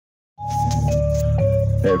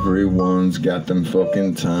Everyone's got them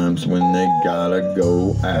fucking times when they gotta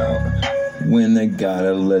go out, when they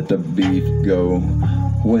gotta let the beef go,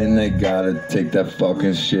 when they gotta take that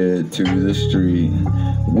fucking shit to the street,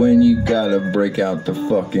 when you gotta break out the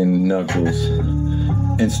fucking knuckles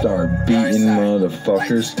and start beating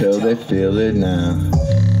motherfuckers till they feel it now.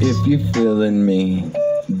 If you feeling me,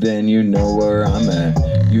 then you know where I'm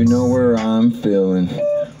at, you know where I'm feeling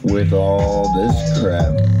with all this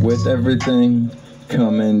crap, with everything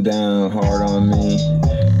coming down hard on me.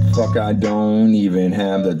 Fuck, I don't even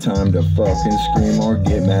have the time to fucking scream or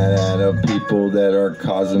get mad at the people that are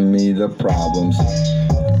causing me the problems.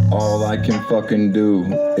 All I can fucking do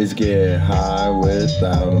is get high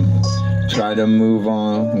without them. Try to move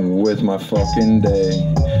on with my fucking day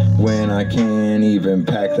when I can't even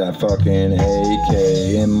pack that fucking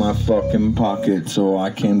AK in my fucking pocket so I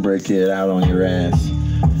can break it out on your ass.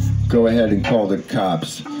 Go ahead and call the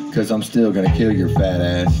cops, 'cause I'm still gonna kill your fat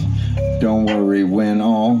ass. Don't worry, when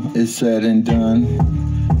all is said and done,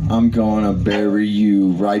 I'm gonna bury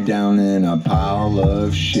you right down in a pile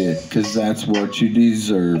of shit, 'cause that's what you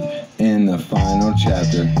deserve in the final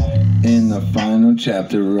chapter. In the final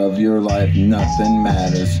chapter of your life, nothing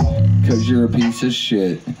matters, 'cause you're a piece of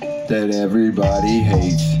shit that everybody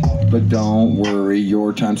hates. But don't worry,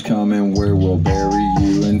 your time's coming where we'll bury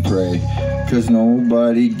you and pray, 'cause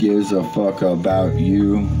nobody gives a fuck about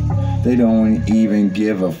you. They don't even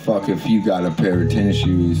give a fuck if you got a pair of tennis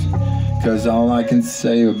shoes. 'Cause all I can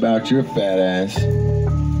say about your fat ass,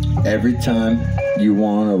 every time you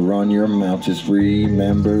wanna run your mouth, just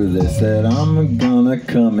remember this, that I'm gonna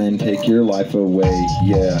come and take your life away.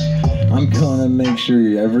 Yeah, I'm gonna make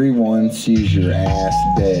sure everyone sees your ass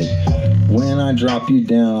dead. When I drop you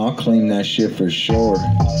down, I'll claim that shit for sure,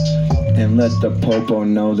 and let the popo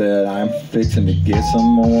know that I'm fixing to get some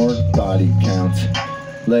more body counts.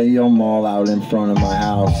 Lay them all out in front of my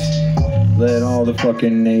house. Let all the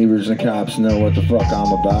fucking neighbors and cops know what the fuck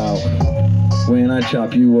I'm about. When I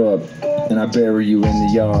chop you up and I bury you in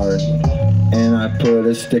the yard, and I put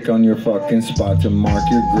a stick on your fucking spot to mark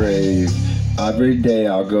your grave, every day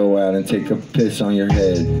I'll go out and take a piss on your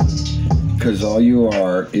head, 'cause all you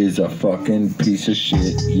are is a fucking piece of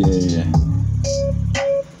shit, yeah.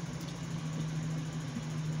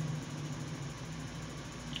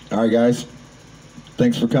 Alright guys,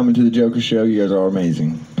 thanks for coming to the Joker Show. You guys are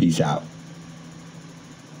amazing. Peace out.